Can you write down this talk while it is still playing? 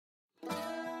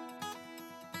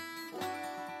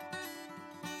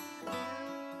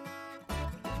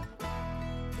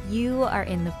You are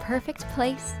in the perfect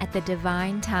place at the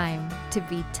divine time to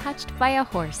be touched by a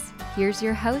horse. Here's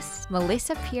your hosts,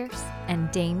 Melissa Pierce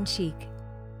and Dane Cheek.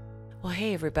 Well,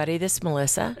 hey, everybody, this is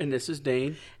Melissa. And this is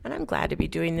Dane. And I'm glad to be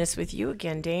doing this with you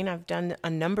again, Dane. I've done a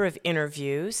number of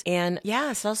interviews. And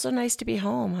yeah, it's also nice to be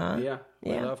home, huh? Yeah,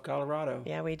 we love Colorado.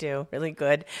 Yeah, we do. Really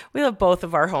good. We love both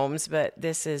of our homes, but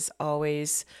this is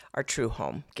always our true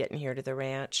home, getting here to the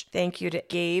ranch. Thank you to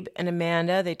Gabe and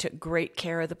Amanda. They took great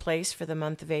care of the place for the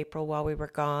month of April while we were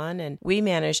gone. And we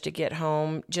managed to get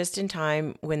home just in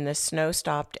time when the snow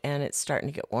stopped and it's starting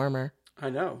to get warmer. I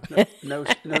know. No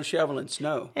shoveling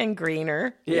snow. And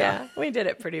greener. Yeah, we did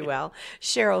it pretty well.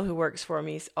 Cheryl, who works for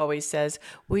me, always says,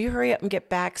 will you hurry up and get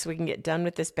back so we can get done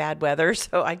with this bad weather?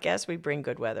 So I guess we bring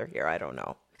good weather here. I don't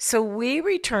know. So we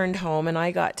returned home and I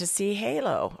got to see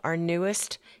Halo, our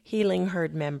newest Healing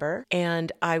Herd member.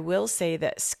 And I will say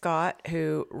that Scott,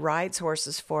 who rides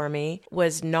horses for me,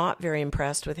 was not very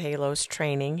impressed with Halo's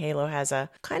training. Halo has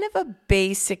a kind of a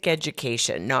basic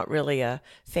education, not really a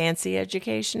fancy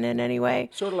education in any way.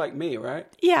 Sort of like me, right?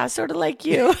 Yeah, sort of like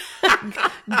you.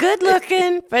 Good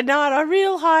looking, but not a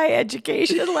real high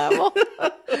education level.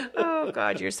 Oh,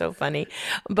 God, you're so funny.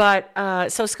 But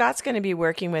so Scott's going to be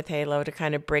working with Halo to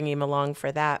kind of bring him along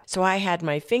for that. So I had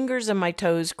my fingers and my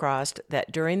toes crossed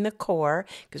that during the core,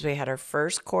 because we had our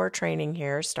first core training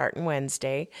here starting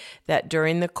Wednesday, that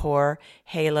during the core,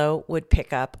 Halo would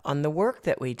pick up on the work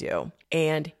that we do.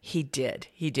 And he did.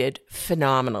 He did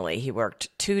phenomenally. He worked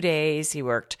 2 days. He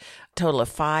worked a total of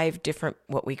 5 different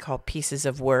what we call pieces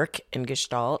of work in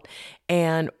Gestalt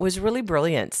and was really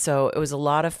brilliant. So it was a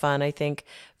lot of fun, I think,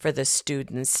 for the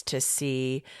students to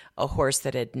see a horse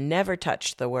that had never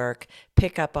touched the work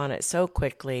pick up on it so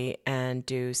quickly and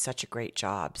do such a great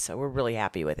job. So we're really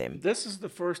happy with him. This is the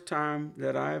first time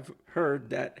that I've heard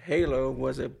that Halo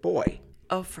was a boy.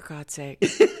 Oh, for God's sake.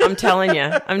 I'm telling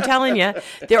you,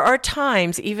 there are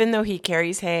times, even though he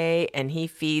carries hay and he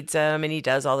feeds them and he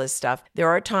does all this stuff, there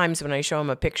are times when I show him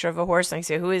a picture of a horse and I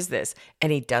say, who is this?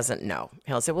 And he doesn't know.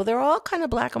 He'll say, well, they're all kind of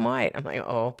black and white. I'm like,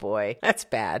 oh boy, that's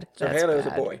bad. So Halo is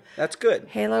a boy. That's good.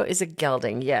 Halo is a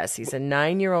gelding. Yes, he's a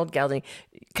 9-year-old gelding.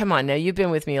 Come on, now you've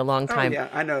been with me a long time. Oh, yeah,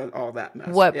 I know all that mess.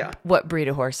 What breed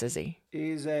of horse is he?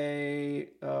 He's a,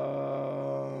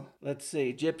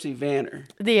 Gypsy Vanner.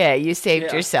 Yeah, you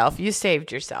saved yourself. You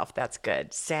saved yourself. That's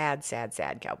good. Sad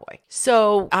cowboy.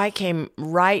 So I came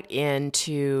right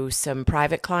into some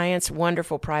private clients,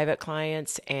 wonderful private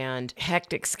clients, and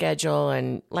hectic schedule.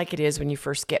 And like it is when you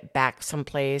first get back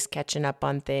someplace, catching up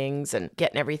on things and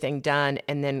getting everything done.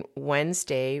 And then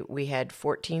Wednesday, we had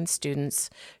 14 students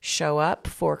show up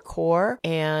for core.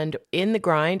 And in the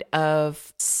grind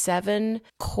of 7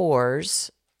 cores,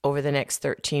 over the next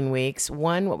 13 weeks.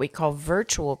 One, what we call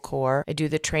virtual core. I do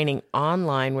the training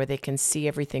online where they can see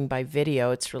everything by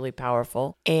video. It's really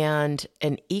powerful. And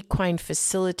an equine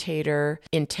facilitator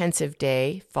intensive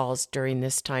day falls during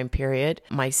this time period.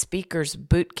 My speakers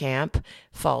boot camp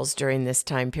falls during this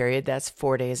time period. That's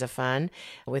 4 days of fun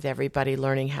with everybody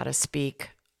learning how to speak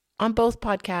on both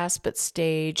podcasts, but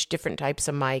stage, different types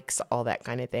of mics, all that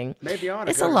kind of thing. Maybe I ought to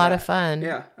It's go a to lot that. of fun.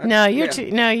 Yeah.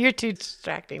 You're too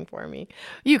distracting for me.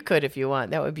 You could if you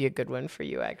want. That would be a good one for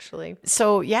you, actually.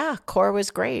 So yeah, core was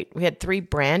great. We had 3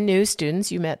 brand new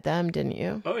students. You met them, didn't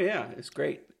you? Oh yeah, it's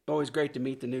great. Always great to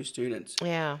meet the new students.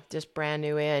 Yeah, just brand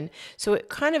new in. So it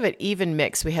kind of an even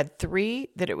mix. We had 3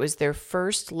 that it was their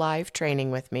first live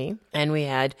training with me, and we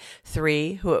had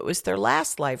 3 who it was their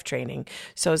last live training.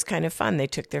 So it was kind of fun. They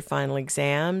took their final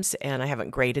exams, and I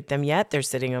haven't graded them yet. They're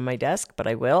sitting on my desk, but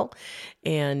I will.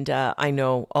 And I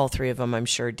know all 3 of them, I'm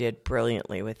sure, did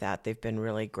brilliantly with that. They've been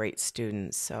really great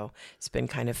students, so it's been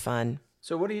kind of fun.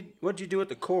 So what did you do at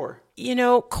the core? You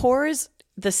know, core is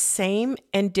the same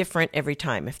and different every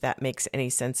time, if that makes any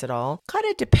sense at all. Kind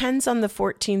of depends on the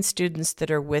 14 students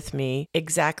that are with me,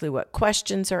 exactly what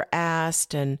questions are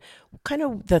asked and kind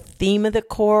of the theme of the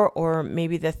core or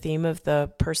maybe the theme of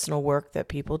the personal work that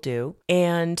people do.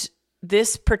 And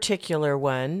this particular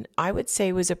one, I would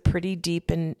say, was a pretty deep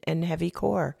and heavy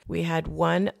core. We had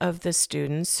one of the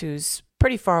students who's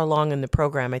pretty far along in the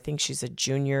program. I think she's a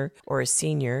junior or a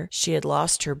senior. She had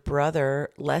lost her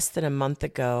brother less than a month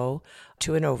ago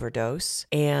to an overdose,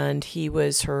 and he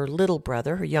was her little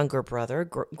brother, her younger brother,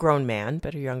 grown man,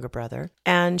 but her younger brother.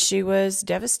 And she was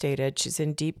devastated. She's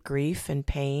in deep grief and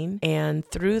pain. And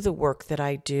through the work that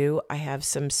I do, I have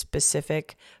some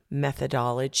specific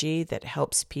methodology that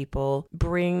helps people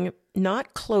bring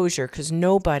not closure, because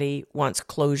nobody wants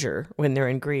closure when they're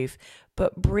in grief,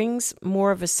 but brings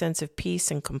more of a sense of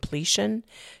peace and completion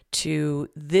to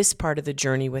this part of the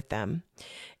journey with them.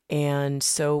 And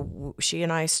so she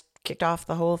and I kicked off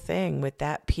the whole thing with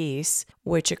that piece,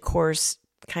 which of course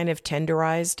kind of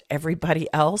tenderized everybody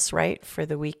else, right, for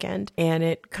the weekend. And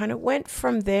it kind of went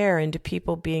from there into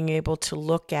people being able to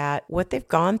look at what they've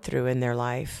gone through in their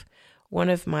life. One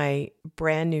of my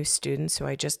brand new students who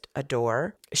I just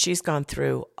adore, she's gone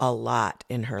through a lot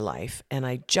in her life. And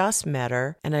I just met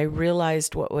her, and I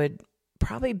realized what would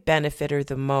probably benefit her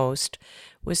the most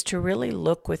was to really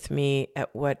look with me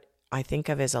at what I think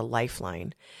of as a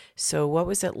lifeline. So what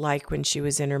was it like when she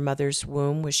was in her mother's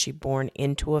womb? Was she born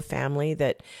into a family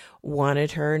that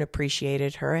wanted her and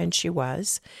appreciated her? And she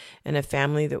was. And a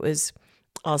family that was,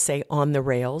 I'll say, on the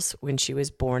rails when she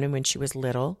was born and when she was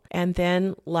little. And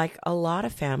then, like a lot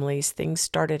of families, things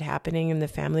started happening and the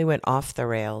family went off the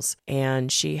rails.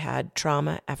 And she had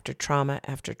trauma after trauma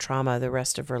after trauma the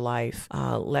rest of her life,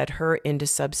 led her into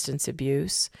substance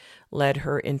abuse, led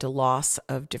her into loss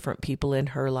of different people in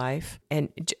her life, and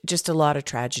just a lot of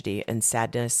tragedy and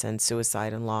sadness and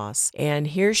suicide and loss. And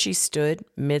here she stood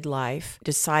midlife,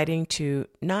 deciding to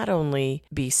not only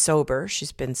be sober,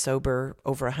 she's been sober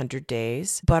over 100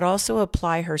 days, but also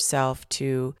apply herself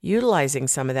to utilizing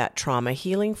some of that trauma,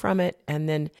 healing from it, and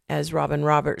then, as Robin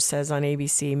Roberts says on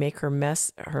ABC, make her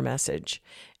message.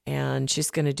 And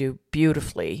she's going to do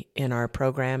beautifully in our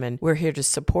program. And we're here to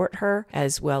support her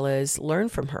as well as learn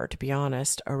from her, to be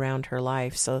honest, around her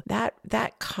life. So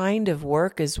that kind of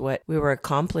work is what we were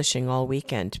accomplishing all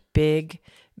weekend. Big,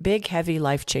 heavy,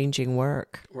 life-changing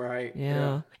work. Right.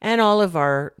 Yeah. And all of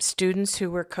our students who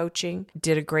were coaching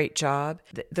did a great job.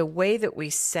 The way that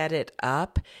we set it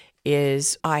up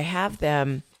is I have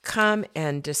them come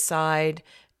and decide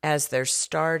as they're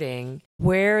starting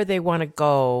where they want to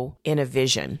go in a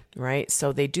vision, right?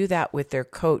 So they do that with their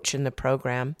coach in the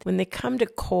program. When they come to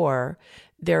core,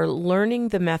 they're learning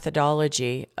the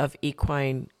methodology of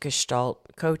equine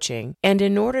Gestalt coaching. And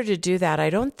in order to do that,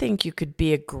 I don't think you could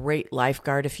be a great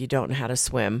lifeguard if you don't know how to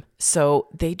swim. So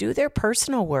they do their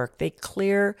personal work. They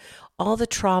clear all the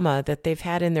trauma that they've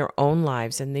had in their own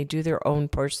lives, and they do their own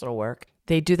personal work.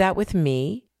 They do that with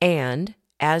me, and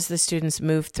as the students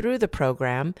move through the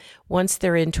program, once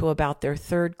they're into about their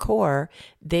third core,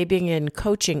 they begin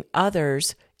coaching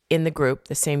others in the group,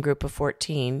 the same group of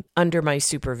 14, under my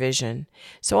supervision.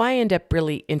 So I end up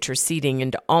really interceding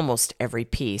into almost every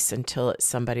piece until it's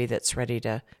somebody that's ready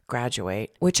to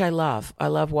graduate, which I love. I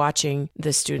love watching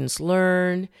the students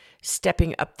learn,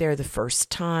 stepping up there the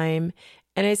first time.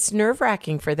 And it's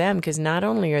nerve-wracking for them because not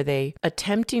only are they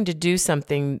attempting to do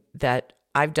something that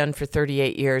I've done for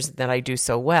 38 years that I do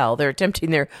so well. They're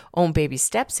attempting their own baby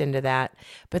steps into that,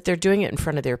 but they're doing it in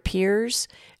front of their peers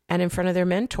and in front of their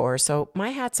mentor. So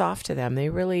my hat's off to them. They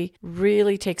really,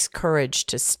 really takes courage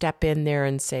to step in there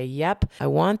and say, yep, I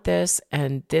want this,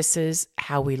 and this is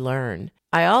how we learn.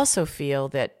 I also feel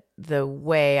that the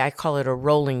way I call it a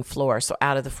rolling floor. So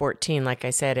out of the 14, like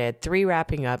I said, I had 3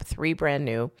 wrapping up, 3 brand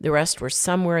new. The rest were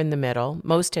somewhere in the middle.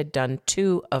 Most had done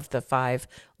 2 of the 5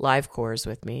 live cores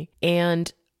with me.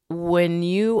 And when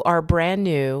you are brand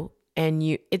new,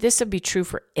 and this would be true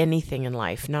for anything in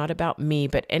life, not about me,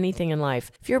 but anything in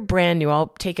life. If you're brand new, I'll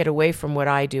take it away from what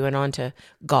I do and onto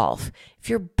golf. If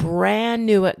you're brand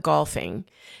new at golfing,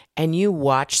 and you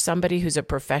watch somebody who's a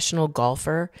professional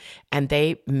golfer and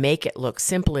they make it look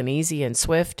simple and easy and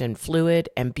swift and fluid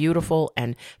and beautiful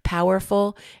and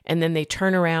powerful, and then they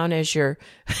turn around as your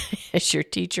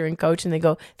teacher and coach and they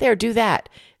go, there, do that.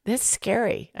 That's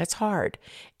scary. That's hard.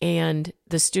 And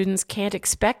the students can't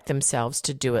expect themselves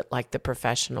to do it like the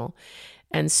professional.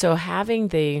 And so having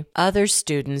the other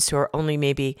students who are only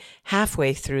maybe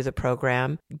halfway through the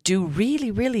program do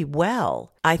really, really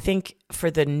well, I think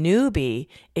for the newbie,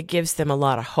 it gives them a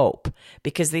lot of hope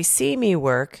because they see me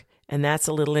work, and that's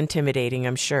a little intimidating,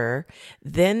 I'm sure.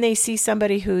 Then they see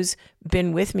somebody who's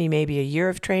been with me maybe a year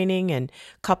of training and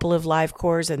a couple of live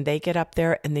cores, and they get up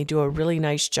there and they do a really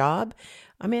nice job.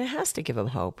 I mean, it has to give them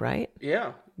hope, right?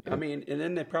 Yeah. I mean, and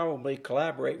then they probably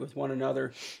collaborate with one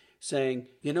another, saying,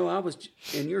 I was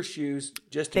in your shoes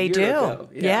just a year ago.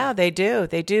 Yeah, they do.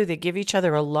 They do. They give each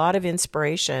other a lot of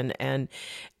inspiration and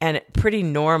pretty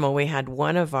normal. We had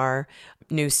one of our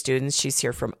new students. She's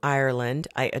here from Ireland.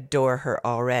 I adore her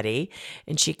already.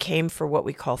 And she came for what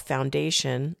we call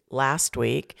foundation last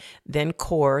week, then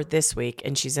core this week,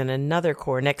 and she's in another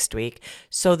core next week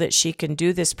so that she can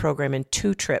do this program in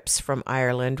 2 trips from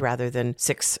Ireland rather than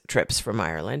 6 trips from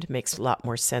Ireland. Makes a lot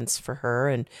more sense for her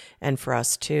and for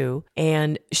us too.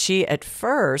 And she at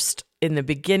first, in the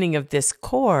beginning of this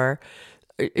core,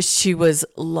 she was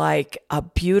like a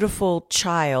beautiful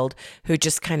child who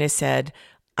just kind of said,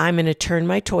 I'm going to turn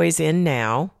my toys in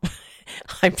now.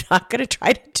 I'm not going to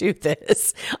try to do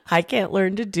this. I can't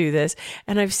learn to do this.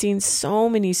 And I've seen so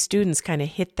many students kind of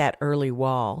hit that early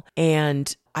wall,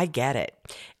 and I get it.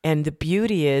 And the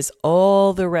beauty is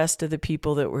all the rest of the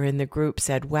people that were in the group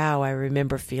said, wow, I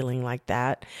remember feeling like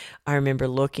that. I remember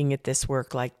looking at this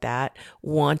work like that,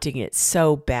 wanting it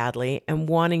so badly and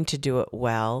wanting to do it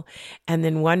well, and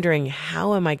then wondering,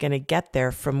 how am I going to get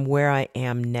there from where I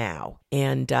am now?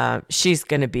 And she's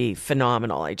going to be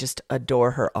phenomenal. I just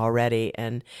adore her already.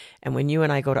 And when you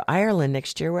and I go to Ireland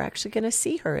next year, we're actually going to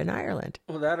see her in Ireland.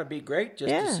 Well, that'll be great just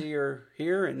to see her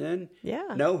here and then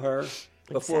know her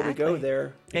before we go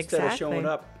there, instead of showing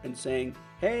up and saying,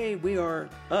 hey, we are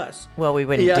us. Well, we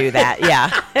wouldn't do that.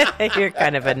 Yeah. You're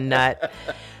kind of a nut.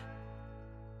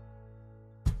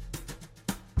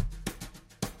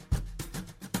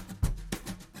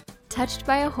 Touched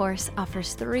by a Horse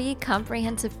offers 3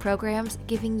 comprehensive programs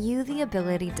giving you the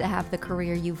ability to have the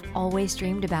career you've always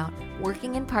dreamed about,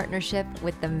 working in partnership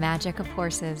with the magic of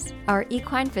horses. Our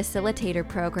Equine Facilitator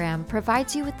program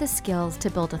provides you with the skills to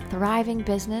build a thriving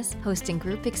business hosting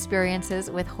group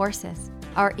experiences with horses.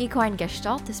 Our Equine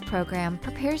Gestaltist program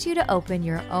prepares you to open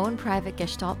your own private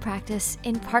Gestalt practice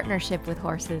in partnership with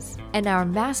horses. And our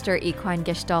Master Equine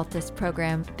Gestaltist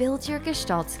program builds your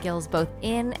Gestalt skills both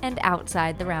in and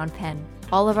outside the round pen.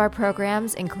 All of our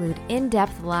programs include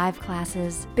in-depth live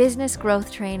classes, business growth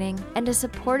training, and a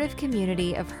supportive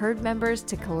community of herd members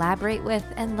to collaborate with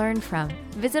and learn from.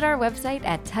 Visit our website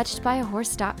at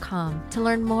touchedbyahorse.com to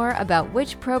learn more about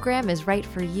which program is right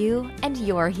for you and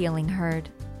your healing herd.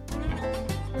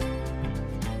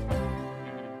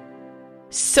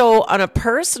 So on a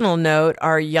personal note,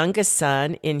 our youngest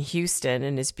son in Houston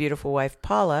and his beautiful wife,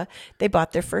 Paula, they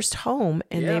bought their first home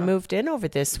and they moved in over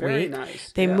this Very week.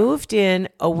 nice. They moved in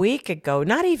a week ago,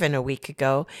 not even a week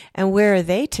ago. And where are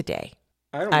they today?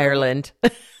 I don't Ireland.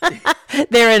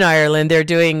 They're in Ireland. They're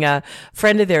doing a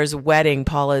friend of theirs' wedding.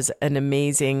 Paula's an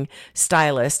amazing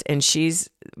stylist, and she's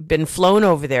been flown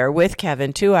over there with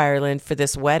Kevin to Ireland for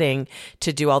this wedding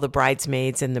to do all the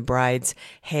bridesmaids and the bride's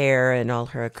hair and all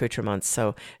her accoutrements.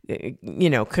 So,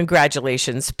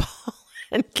 congratulations, Paul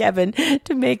and Kevin,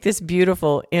 to make this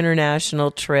beautiful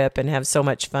international trip and have so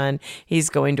much fun. He's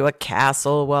going to a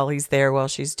castle while he's there, while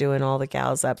she's doing all the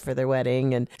gals up for their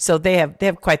wedding. And so they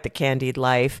have quite the candied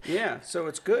life. Yeah, so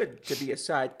it's good to be a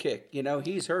sidekick.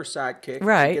 He's her sidekick.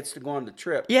 Right. He gets to go on the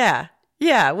trip. Yeah.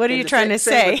 What are you trying to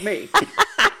say? With me.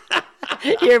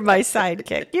 You're my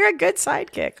sidekick. You're a good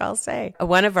sidekick, I'll say.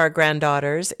 One of our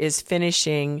granddaughters is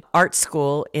finishing art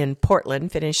school in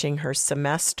Portland, finishing her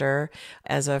semester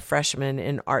as a freshman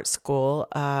in art school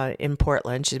in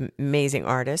Portland. She's an amazing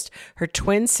artist. Her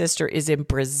twin sister is in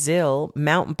Brazil,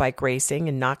 mountain bike racing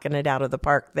and knocking it out of the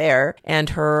park there.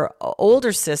 And her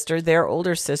older sister, their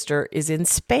older sister, is in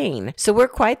Spain. So we're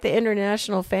quite the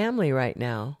international family right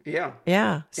now. Yeah.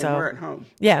 Yeah. So, and we're at home.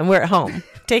 Yeah, and we're at home,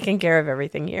 taking care of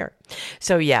everything here.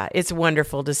 So yeah, it's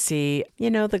wonderful to see,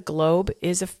 the globe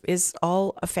is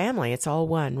all a family. It's all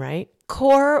one, right?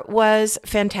 CORE was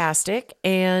fantastic.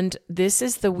 And this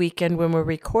is the weekend when we're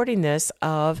recording this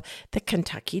of the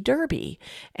Kentucky Derby.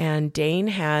 And Dane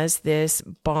has this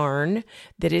barn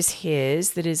that is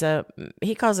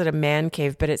he calls it a man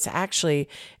cave, but it's actually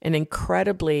an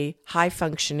incredibly high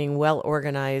functioning, well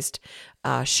organized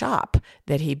shop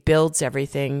that he builds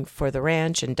everything for the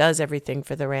ranch and does everything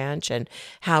for the ranch and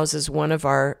houses one of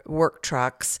our work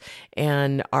trucks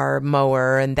and our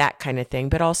mower and that kind of thing,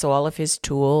 but also all of his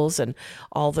tools and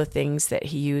all the things that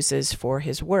he uses for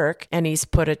his work. And he's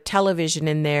put a television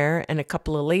in there and a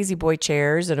couple of lazy boy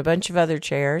chairs and a bunch of other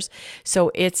chairs. So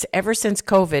it's ever since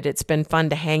COVID, it's been fun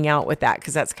to hang out with that,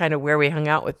 because that's kind of where we hung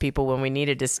out with people when we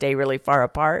needed to stay really far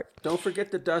apart. Don't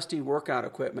forget the dusty workout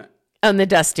equipment. And the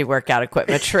dusty workout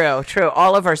equipment. True.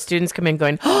 All of our students come in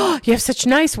going, oh, you have such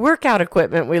nice workout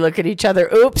equipment. We look at each other.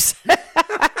 Oops.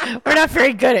 We're not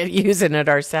very good at using it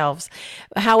ourselves.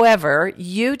 However,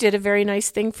 you did a very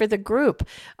nice thing for the group.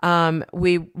 A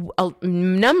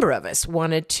number of us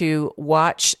wanted to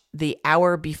watch the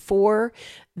hour before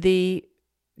the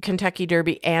Kentucky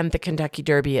Derby and the Kentucky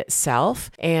Derby itself.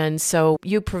 And so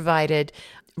you provided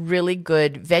really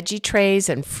good veggie trays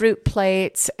and fruit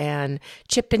plates and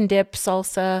chip and dip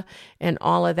salsa and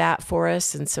all of that for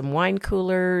us, and some wine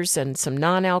coolers and some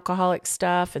non-alcoholic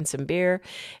stuff and some beer.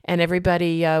 And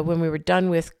everybody, when we were done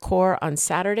with CORE on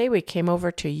Saturday, we came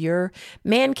over to your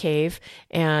man cave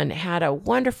and had a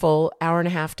wonderful hour and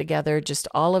a half together, just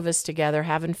all of us together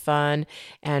having fun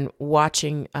and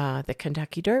watching the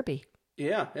Kentucky Derby.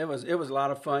 Yeah, it was a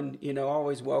lot of fun.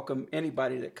 Always welcome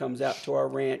anybody that comes out to our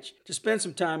ranch to spend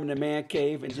some time in the man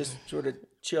cave and just sort of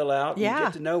chill out and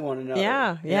get to know one another.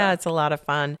 Yeah, it's a lot of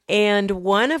fun. And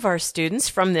one of our students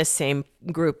from this same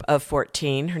group of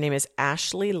 14, her name is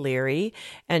Ashley Leary,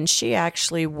 and she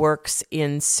actually works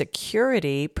in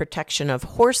security protection of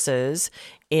horses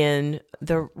in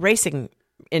the racing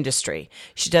industry.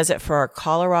 She does it for our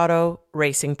Colorado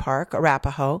racing park,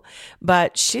 Arapahoe,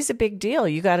 but she's a big deal.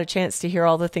 You got a chance to hear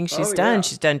all the things she's done. Yeah.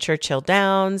 She's done Churchill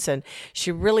Downs, and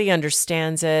she really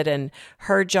understands it. And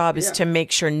her job is to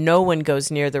make sure no one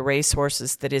goes near the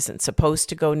racehorses that isn't supposed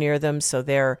to go near them, so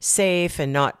they're safe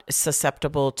and not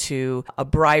susceptible to a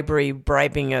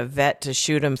bribing a vet to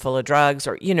shoot him full of drugs,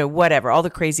 or whatever, all the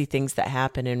crazy things that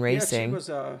happen in racing. Yeah,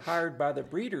 she was hired by the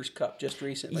Breeders' Cup just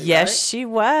recently. Yes, right? She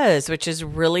was, which is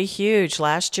really huge.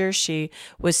 Last year, she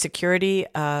was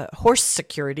horse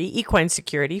security, equine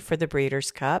security for the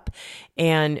Breeders' Cup.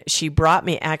 And she brought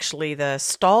me actually the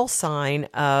stall sign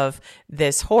of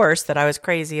this horse that I was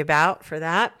crazy about for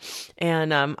that.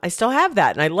 And I still have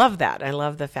that. And I love that. I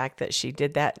love the fact that she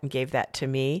did that and gave that to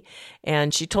me.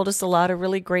 And she told us a lot of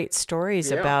really great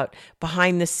stories about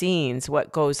behind the scenes,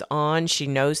 what goes on. She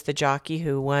knows the jockey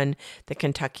who won the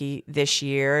Kentucky this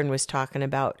year and was talking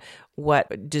about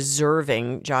what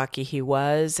deserving jockey he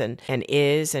was and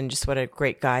is, and just what a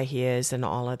great guy he is and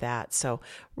all of that. So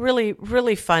really,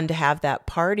 really fun to have that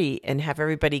party and have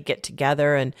everybody get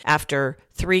together. And after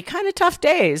 3 kind of tough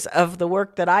days of the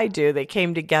work that I do, they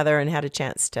came together and had a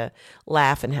chance to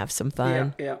laugh and have some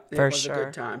fun. Yeah, for it was sure. a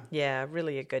good time. Yeah,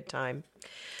 really a good time.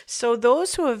 So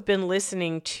those who have been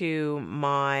listening to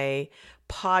my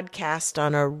podcast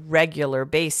on a regular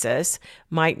basis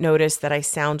might notice that I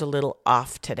sound a little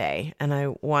off today, and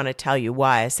I want to tell you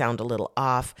why I sound a little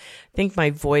off. I think my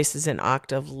voice is an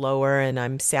octave lower and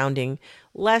I'm sounding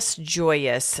less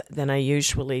joyous than I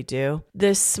usually do.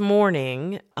 This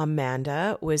morning,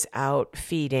 Amanda was out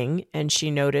feeding and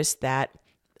she noticed that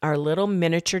our little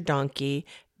miniature donkey,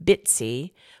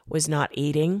 Bitsy, was not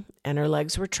eating and her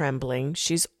legs were trembling.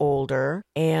 She's older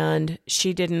and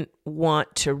she didn't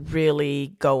want to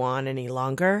really go on any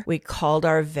longer. We called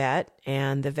our vet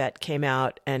and the vet came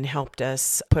out and helped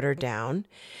us put her down.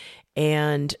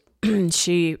 And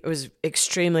she was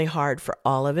extremely hard for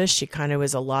all of us. She kind of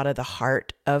was a lot of the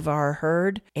heart of our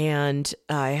herd. And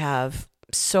I have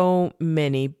so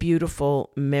many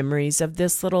beautiful memories of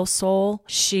this little soul.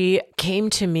 She came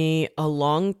to me a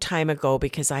long time ago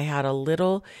because I had a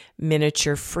little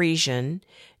miniature Frisian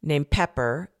named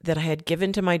Pepper that I had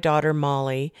given to my daughter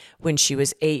Molly when she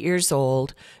was 8 years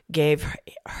old, gave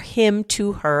him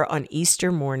to her on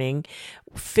Easter morning,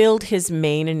 filled his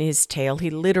mane and his tail.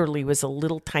 He literally was a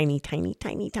little tiny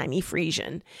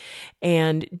Frisian,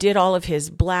 and did all of his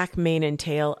black mane and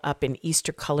tail up in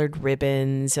Easter colored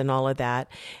ribbons and all of that,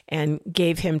 and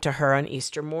gave him to her on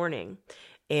Easter morning.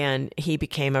 And he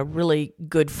became a really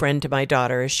good friend to my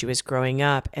daughter as she was growing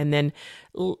up. And then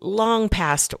long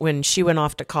past when she went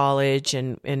off to college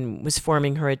and was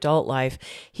forming her adult life,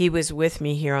 he was with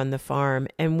me here on the farm.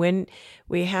 And when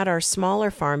we had our smaller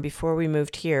farm before we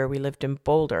moved here, we lived in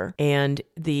Boulder, and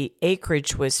the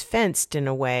acreage was fenced in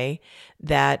a way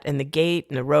that, and the gate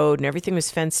and the road and everything was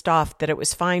fenced off, that it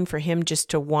was fine for him just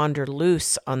to wander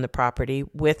loose on the property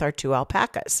with our 2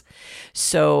 alpacas.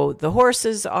 So the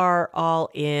horses are all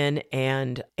in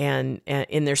and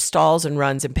in their stalls and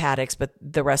runs and paddocks, but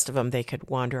the rest of them, they could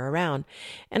wander around.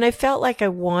 And I felt like I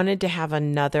wanted to have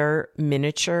another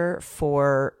miniature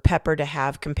for Pepper to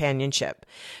have companionship.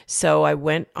 So I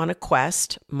went on a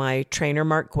quest. My trainer,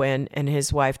 Mark Gwynn, and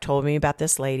his wife told me about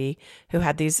this lady who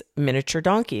had these miniature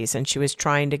donkeys, and she was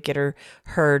trying to get her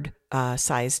herd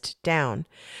sized down.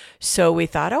 So we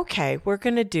thought, okay, we're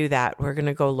going to do that. We're going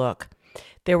to go look.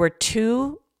 There were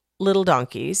 2 little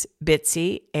donkeys,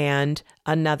 Bitsy and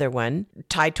another one,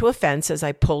 tied to a fence as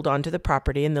I pulled onto the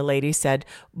property. And the lady said,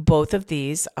 both of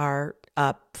these are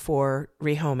up for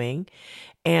rehoming.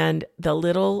 And the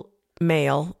little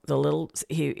male,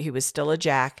 he was still a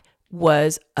jack,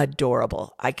 was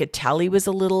adorable. I could tell he was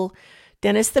a little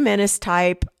Dennis the Menace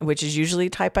type, which is usually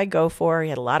the type I go for. He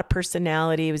had a lot of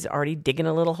personality. He was already digging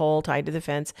a little hole tied to the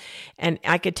fence. And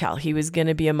I could tell he was going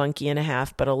to be a monkey and a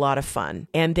half, but a lot of fun.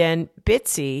 And then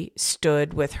Bitsy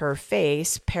stood with her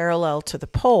face parallel to the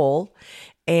pole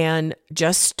and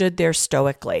just stood there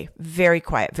stoically, very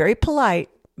quiet, very polite,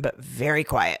 but very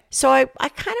quiet. So I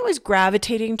kind of was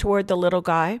gravitating toward the little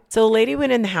guy. So the lady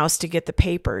went in the house to get the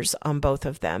papers on both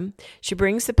of them. She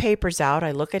brings the papers out.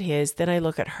 I look at his, then I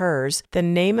look at hers. The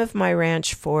name of my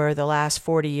ranch for the last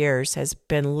 40 years has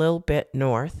been Lil Bit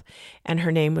North, and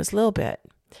her name was Lil Bit.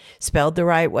 Spelled the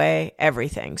right way,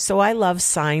 everything. So I love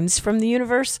signs from the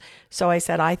universe. So I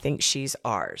said, I think she's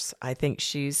ours. I think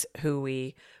she's who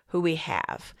we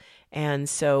have. And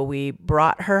so we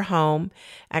brought her home,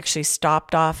 actually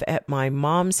stopped off at my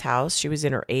mom's house. She was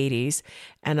in her 80s,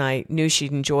 and I knew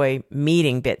she'd enjoy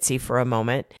meeting Bitsy for a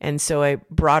moment. And so I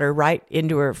brought her right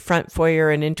into her front foyer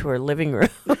and into her living room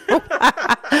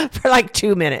for like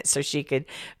 2 minutes so she could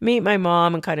meet my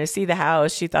mom and kind of see the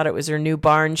house. She thought it was her new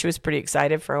barn. She was pretty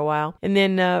excited for a while. And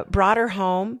then brought her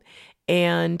home.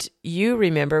 And you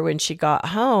remember when she got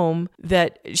home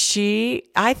that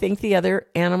I think the other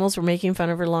animals were making fun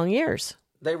of her long ears.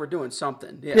 They were doing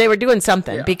something. Yeah. They were doing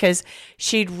something because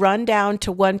she'd run down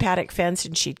to one paddock fence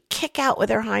and she'd kick out with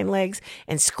her hind legs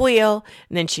and squeal.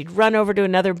 And then she'd run over to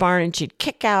another barn and she'd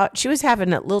kick out. She was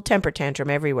having a little temper tantrum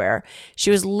everywhere. She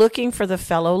was looking for the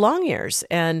fellow long ears.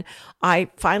 And I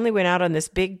finally went out on this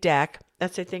big deck.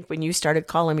 That's, I think, when you started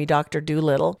calling me Dr.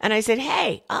 Doolittle. And I said,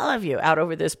 hey, all of you out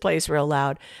over this place real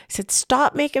loud. I said,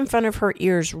 stop making fun of her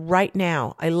ears right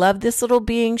now. I love this little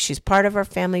being. She's part of our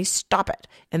family. Stop it.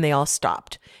 And they all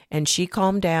stopped. And she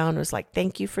calmed down, was like,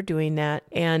 thank you for doing that.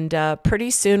 And pretty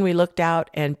soon we looked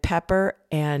out and Pepper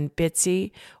and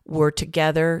Bitsy were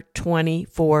together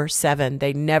 24/7.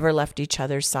 They never left each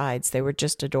other's sides. They were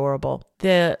just adorable.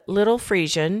 The little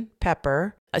Frisian,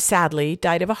 Pepper, sadly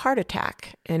died of a heart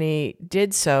attack. And he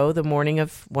did so the morning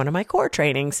of one of my core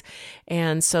trainings.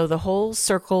 And so the whole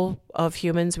circle of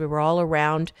humans, we were all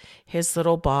around his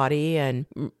little body, and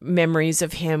memories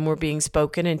of him were being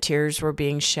spoken and tears were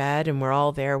being shed. And we're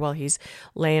all there while he's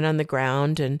laying on the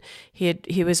ground. And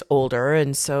he was older.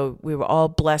 And so we were all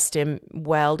blessed him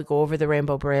well to go over the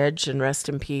Rainbow Bridge and rest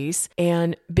in peace.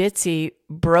 And Bitsy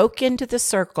broke into the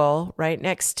circle right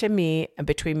next to me, and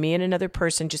between me and another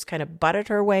person, just kind of butted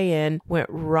her way in, went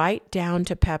right down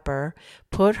to Pepper,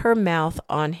 put her mouth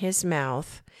on his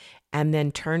mouth, and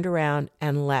then turned around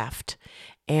and left.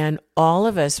 And all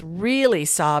of us really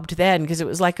sobbed then because it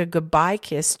was like a goodbye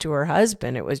kiss to her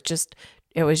husband. It was just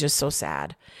so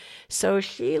sad. So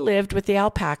she lived with the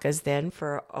alpacas then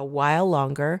for a while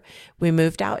longer. We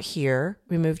moved out here.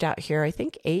 I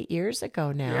think 8 years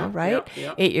ago now, right?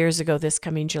 Yeah. 8 years ago this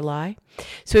coming July.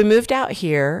 So we moved out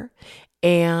here.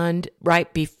 And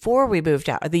right before we moved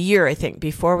out, the year, I think,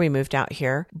 before we moved out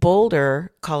here,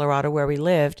 Boulder, Colorado, where we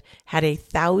lived, had a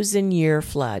 1,000-year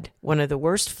flood, one of the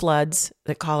worst floods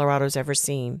that Colorado's ever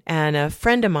seen. And a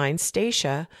friend of mine,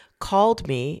 Stacia, called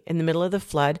me in the middle of the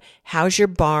flood. How's your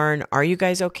barn? Are you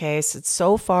guys okay? I said,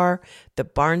 so far, the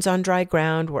barn's on dry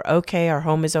ground. We're okay. Our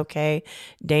home is okay.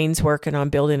 Dane's working on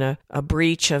building a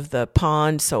breach of the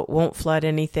pond so it won't flood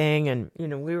anything. And,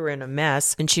 we were in a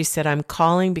mess. And she said, I'm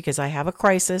calling because I have a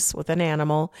crisis with an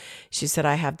animal. She said,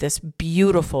 I have this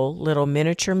beautiful little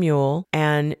miniature mule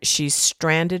and she's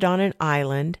stranded on an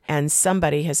island and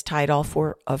somebody has tied all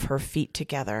 4 of her feet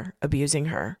together, abusing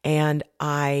her. And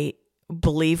I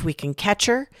believe we can catch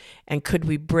her, and could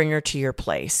we bring her to your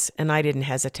place? And I didn't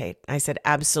hesitate. I said,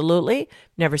 absolutely.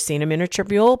 Never seen a miniature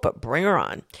mule, but bring her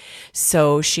on.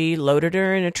 So she loaded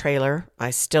her in a trailer. I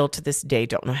still to this day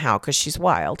don't know how because she's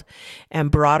wild, and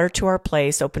brought her to our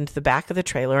place, opened the back of the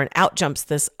trailer, and out jumps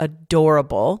this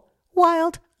adorable,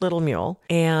 wild little mule.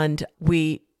 And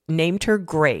we named her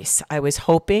Grace. I was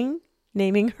hoping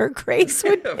naming her Grace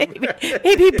would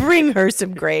maybe bring her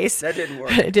some grace. That didn't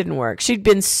work. It didn't work.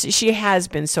 She has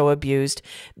been so abused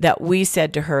that we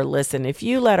said to her, listen, if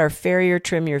you let our farrier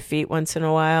trim your feet once in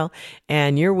a while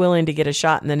and you're willing to get a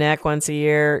shot in the neck once a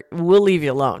year, we'll leave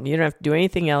you alone. You don't have to do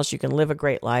anything else. You can live a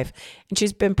great life. And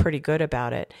she's been pretty good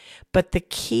about it. But the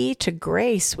key to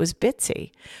Grace was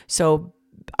Bitsy. So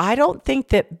I don't think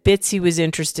that Bitsy was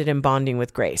interested in bonding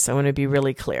with Grace. I want to be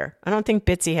really clear. I don't think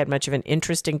Bitsy had much of an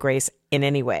interest in Grace in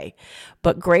any way.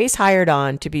 But Grace hired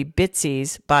on to be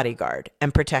Bitsy's bodyguard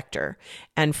and protector.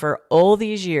 And for all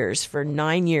these years, for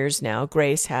 9 years now,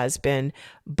 Grace has been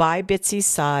by Bitsy's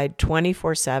side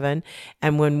 24/7.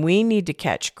 And when we need to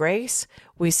catch Grace,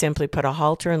 we simply put a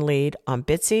halter and lead on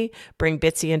Bitsy, bring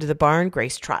Bitsy into the barn.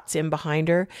 Grace trots in behind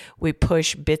her. We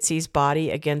push Bitsy's body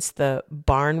against the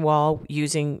barn wall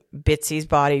using Bitsy's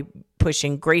body,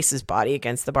 pushing Grace's body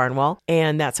against the barn wall.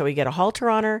 And that's how we get a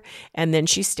halter on her. And then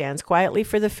she stands quietly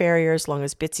for the farrier as long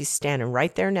as Bitsy's standing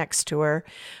right there next to her.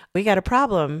 We got a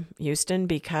problem, Houston,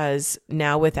 because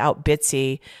now without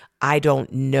Bitsy, I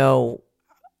don't know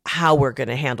how we're going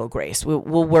to handle Grace. We'll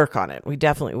work on it. We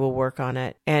definitely will work on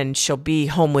it. And she'll be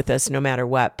home with us no matter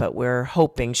what, but we're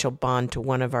hoping she'll bond to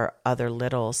one of our other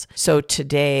littles. So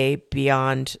today,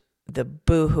 beyond the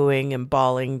boo-hooing and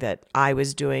bawling that I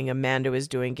was doing, Amanda was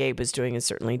doing, Gabe was doing, and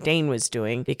certainly Dane was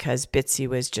doing, because Bitsy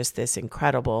was just this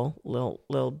incredible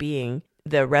little being,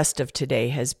 the rest of today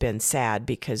has been sad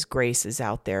because Grace is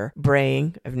out there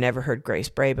braying. I've never heard Grace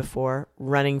bray before,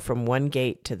 running from one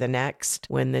gate to the next.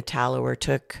 When the tallower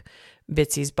took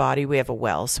Bitsy's body, we have a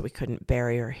well, so we couldn't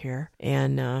bury her here,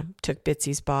 and took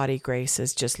Bitsy's body, Grace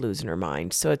is just losing her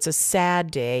mind. So it's a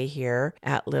sad day here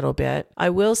at Little Bit. I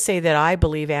will say that I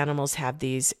believe animals have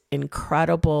these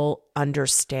incredible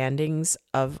understandings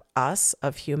of us,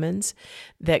 of humans,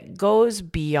 that goes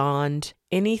beyond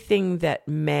anything that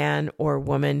man or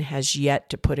woman has yet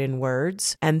to put in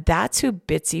words. And that's who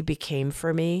Bitsy became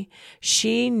for me.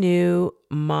 She knew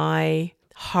my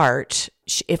heart.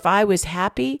 If I was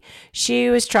happy, she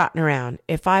was trotting around.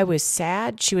 If I was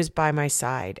sad, she was by my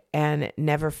side, and it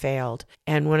never failed.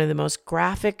 And one of the most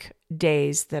graphic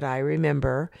days that I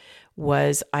remember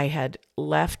was I had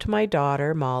left my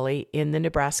daughter, Molly, in the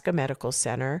Nebraska Medical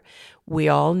Center. We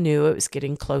all knew it was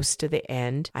getting close to the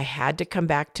end. I had to come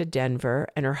back to Denver,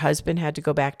 and her husband had to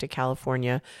go back to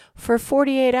California for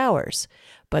 48 hours.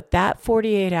 But that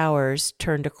 48 hours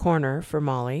turned a corner for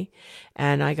Molly,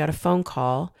 and I got a phone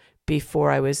call before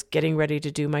I was getting ready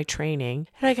to do my training.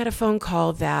 And I got a phone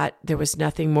call that there was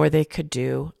nothing more they could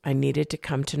do. I needed to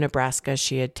come to Nebraska.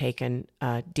 She had taken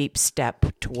a deep step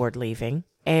toward leaving.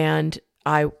 And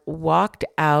I walked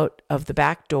out of the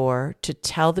back door to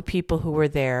tell the people who were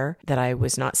there that I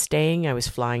was not staying. I was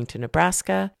flying to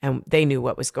Nebraska, and they knew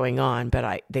what was going on,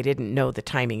 but they didn't know the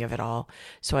timing of it all.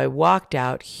 So I walked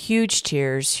out, huge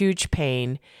tears, huge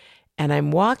pain, and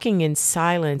I'm walking in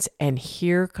silence, and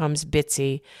here comes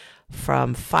Bitsy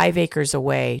from 5 acres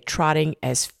away, trotting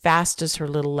as fast as her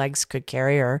little legs could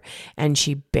carry her, and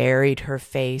she buried her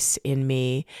face in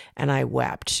me, and I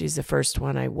wept. She's the first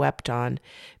one I wept on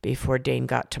before Dane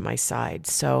got to my side.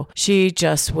 So she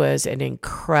just was an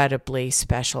incredibly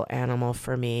special animal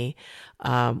for me.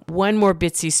 One more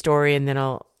Bitsy story, and then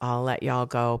I'll let y'all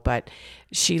go. But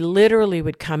she literally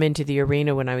would come into the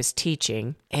arena when I was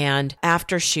teaching. And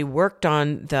after she worked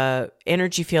on the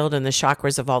energy field and the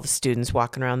chakras of all the students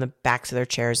walking around the backs of their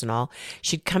chairs and all,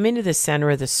 she'd come into the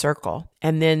center of the circle.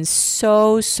 And then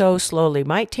so slowly,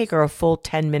 might take her a full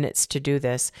 10 minutes to do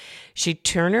this, she'd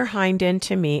turn her hind end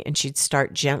to me and she'd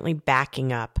start gently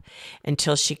backing up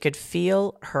until she could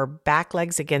feel her back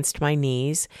legs against my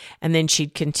knees. And then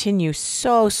she'd continue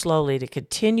so slowly to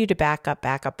continue to back up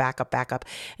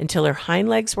until her hind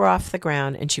legs were off the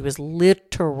ground and she was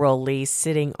literally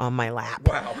sitting on my lap.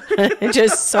 Wow.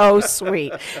 Just so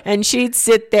sweet. And she'd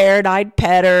sit there and I'd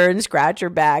pet her and scratch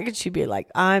her back and she'd be like,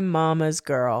 I'm mama's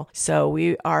girl. So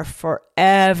we are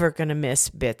forever going to miss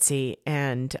Bitsy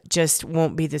and just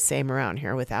won't be the same around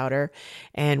here without her.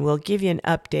 And we'll give you an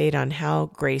update on how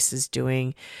Grace is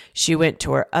doing. She went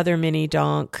to her other mini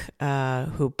donk,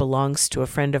 who belongs to a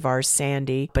friend of ours,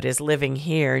 Sandy, but is living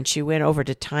here. And she went over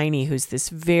to Tiny, who's this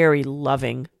very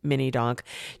loving mini donk.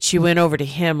 She went over to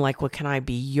him like, well, can I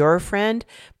be your friend?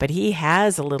 But he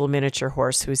has a little miniature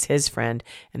horse who's his friend.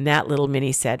 And that little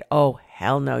mini said, oh,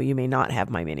 hell no, you may not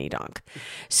have my mini donk.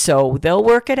 So they'll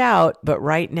work it out. But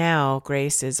right now,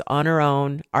 Grace is on her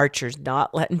own. Archer's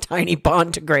not letting Tiny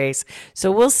bond to Grace.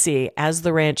 So we'll see as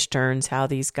the ranch turns how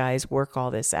these guys work all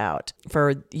this out.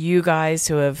 For you guys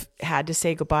who have had to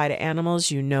say goodbye to animals,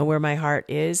 you know where my heart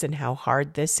is and how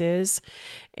hard this is.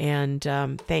 And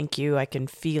thank you. I can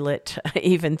feel it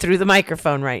even through the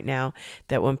microphone right now,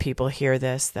 that when people hear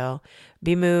this, they'll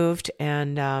be moved.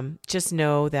 And just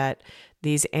know that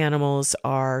these animals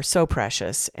are so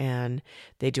precious and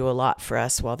they do a lot for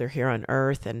us while they're here on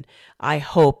Earth. And I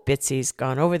hope Bitsy's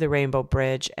gone over the Rainbow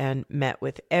Bridge and met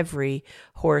with every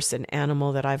horse and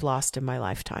animal that I've lost in my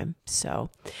lifetime.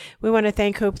 So we want to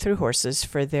thank Hope Through Horses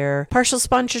for their partial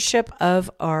sponsorship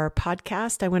of our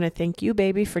podcast. I want to thank you,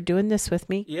 baby, for doing this with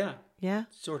me. Yeah. Yeah.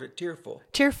 Sort of tearful.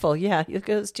 Tearful, yeah. You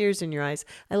get those tears in your eyes.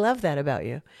 I love that about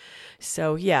you.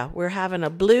 So yeah, we're having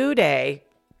a blue day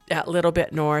at Little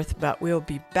Bit North, but we'll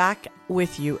be back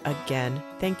with you again.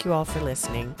 Thank you all for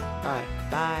listening. Bye.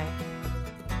 Bye.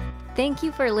 Thank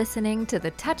you for listening to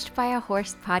the Touched by a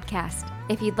Horse podcast.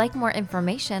 If you'd like more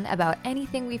information about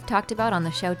anything we've talked about on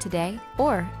the show today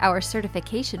or our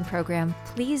certification program,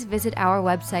 please visit our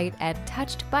website at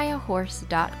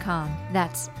touchedbyahorse.com.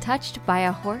 That's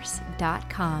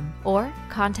touchedbyahorse.com. Or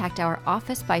contact our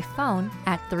office by phone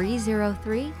at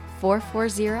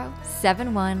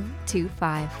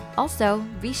 303-440-7125. Also,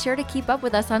 be sure to keep up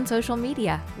with us on social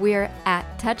media. We're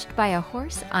at Touched by a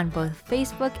Horse on both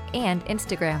Facebook and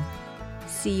Instagram.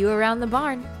 See you around the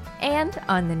barn and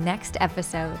on the next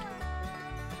episode.